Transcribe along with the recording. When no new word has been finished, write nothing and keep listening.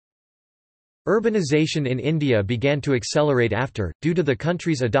Urbanization in India began to accelerate due to the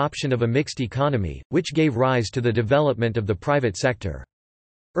country's adoption of a mixed economy, which gave rise to the development of the private sector.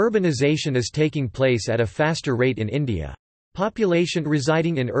 Urbanization is taking place at a faster rate in India. Population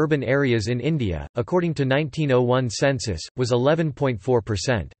residing in urban areas in India, according to 1901 census, was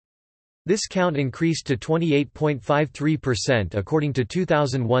 11.4%. This count increased to 28.53% according to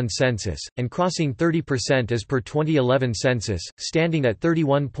 2001 census, and crossing 30% as per 2011 census, standing at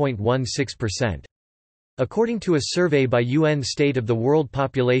 31.16%. According to a survey by UN State of the World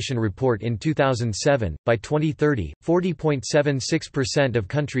Population Report in 2007, by 2030, 40.76% of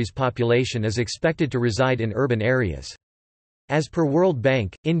country's population is expected to reside in urban areas. As per World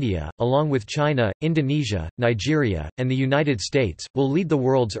Bank, India, along with China, Indonesia, Nigeria, and the United States, will lead the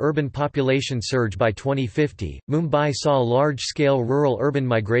world's urban population surge by 2050. Mumbai saw a large-scale rural-urban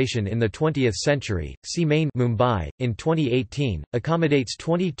migration in the 20th century. Main Mumbai, in 2018, accommodates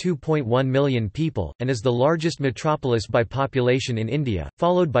 22.1 million people, and is the largest metropolis by population in India,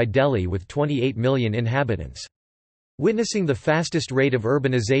 followed by Delhi with 28 million inhabitants. Witnessing the fastest rate of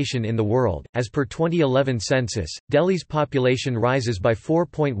urbanization in the world, as per 2011 census, Delhi's population rises by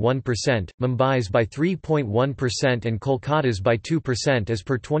 4.1%, Mumbai's by 3.1% and Kolkata's by 2% as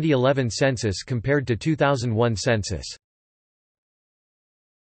per 2011 census compared to 2001 census.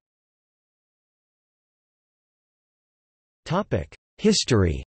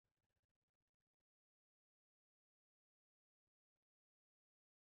 History.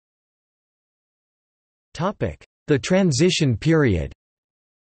 The transition period.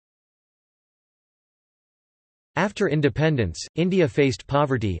 After independence, India faced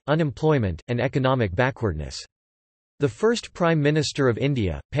poverty, unemployment, and economic backwardness. The first Prime Minister of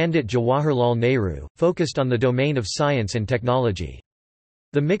India, Pandit Jawaharlal Nehru, focused on the domain of science and technology.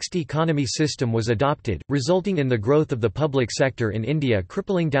 The mixed economy system was adopted, resulting in the growth of the public sector in India,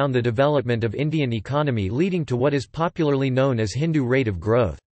 crippling down the development of Indian economy, leading to what is popularly known as Hindu rate of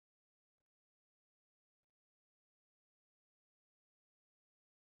growth.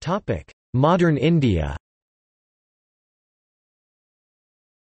 Modern India.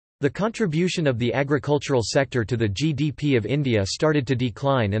 The contribution of the agricultural sector to the GDP of India started to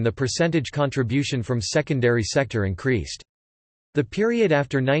decline and the percentage contribution from secondary sector increased. The period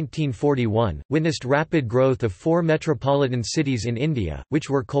after 1941, witnessed rapid growth of four metropolitan cities in India, which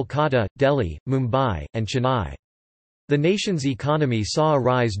were Kolkata, Delhi, Mumbai, and Chennai. The nation's economy saw a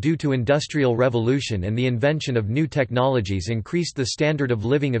rise due to industrial revolution, and the invention of new technologies increased the standard of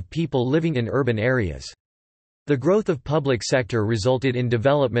living of people living in urban areas. The growth of public sector resulted in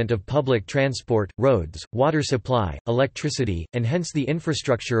development of public transport, roads, water supply, electricity, and hence the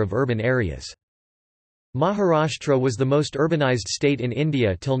infrastructure of urban areas. Maharashtra was the most urbanized state in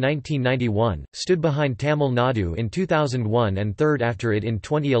India till 1991, stood behind Tamil Nadu in 2001 and third after it in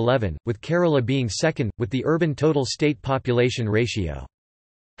 2011, with Kerala being second, with the urban total state population ratio.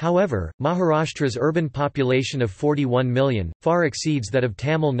 However, Maharashtra's urban population of 41 million, far exceeds that of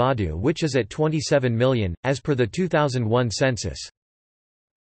Tamil Nadu, which is at 27 million, as per the 2001 census.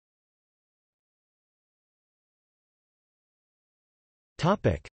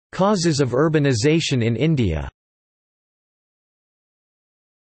 Causes of urbanization in India.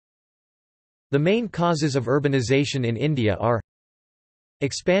 The main causes of urbanization in India are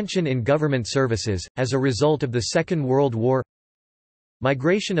expansion in government services, as a result of the Second World War,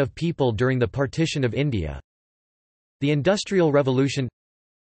 migration of people during the partition of India, the Industrial Revolution,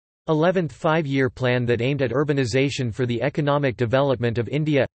 11th Five-Year Plan that aimed at urbanization for the economic development of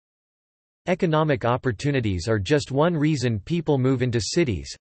India. Economic opportunities are just one reason people move into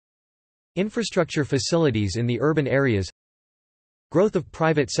cities. Infrastructure facilities in the urban areas. Growth of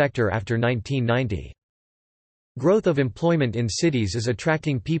private sector after 1990. Growth of employment in cities is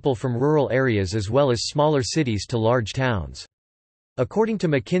attracting people from rural areas as well as smaller cities to large towns. According to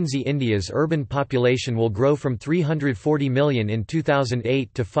McKinsey, India's urban population will grow from 340 million in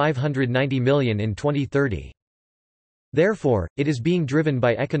 2008 to 590 million in 2030. Therefore, it is being driven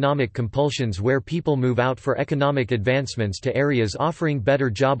by economic compulsions where people move out for economic advancements to areas offering better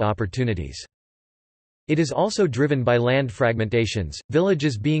job opportunities. It is also driven by land fragmentations,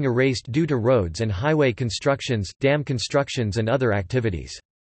 villages being erased due to roads and highway constructions, dam constructions and other activities.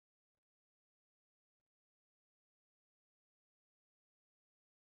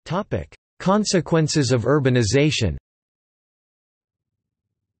 Consequences of urbanization.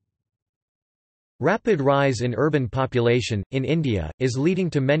 Rapid rise in urban population, in India, is leading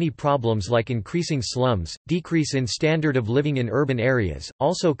to many problems like increasing slums, decrease in standard of living in urban areas,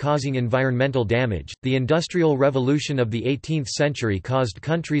 also causing environmental damage. The Industrial Revolution of the 18th century caused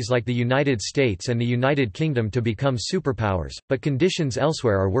countries like the United States and the United Kingdom to become superpowers, but conditions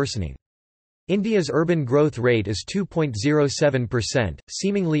elsewhere are worsening. India's urban growth rate is 2.07%,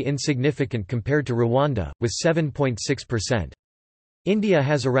 seemingly insignificant compared to Rwanda, with 7.6%. India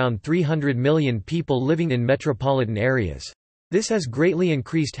has around 300 million people living in metropolitan areas. This has greatly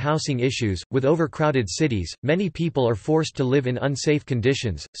increased housing issues. With overcrowded cities, many people are forced to live in unsafe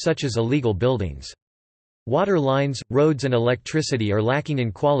conditions, such as illegal buildings. Water lines, roads, and electricity are lacking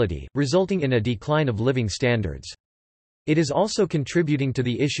in quality, resulting in a decline of living standards. It is also contributing to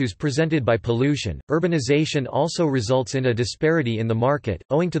the issues presented by pollution. Urbanization also results in a disparity in the market,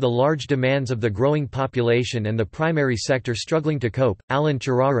 owing to the large demands of the growing population and the primary sector struggling to cope. Alan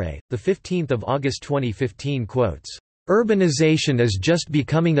Chirare, 15 August 2015 quotes, "Urbanization is just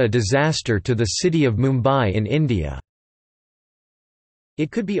becoming a disaster to the city of Mumbai in India."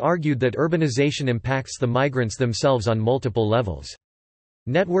 It could be argued that urbanization impacts the migrants themselves on multiple levels.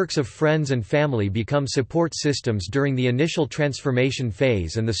 Networks of friends and family become support systems during the initial transformation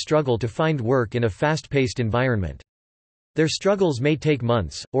phase and the struggle to find work in a fast-paced environment. Their struggles may take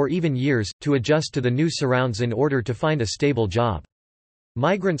months, or even years, to adjust to the new surrounds in order to find a stable job.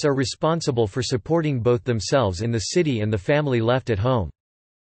 Migrants are responsible for supporting both themselves in the city and the family left at home.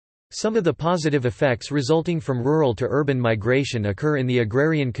 Some of the positive effects resulting from rural to urban migration occur in the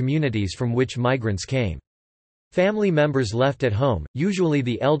agrarian communities from which migrants came. Family members left at home, usually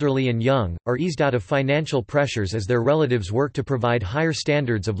the elderly and young, are eased out of financial pressures as their relatives work to provide higher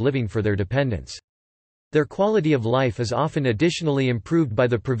standards of living for their dependents. Their quality of life is often additionally improved by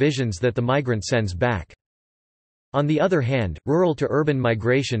the provisions that the migrant sends back. On the other hand, rural to urban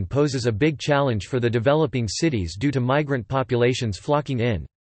migration poses a big challenge for the developing cities due to migrant populations flocking in.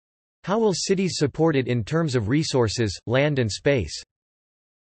 How will cities support it in terms of resources, land and space?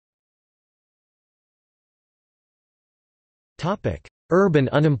 Urban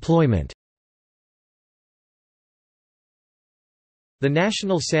unemployment. The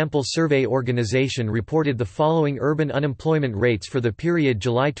National Sample Survey Organization reported the following urban unemployment rates for the period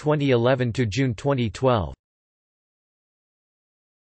July 2011 to June 2012.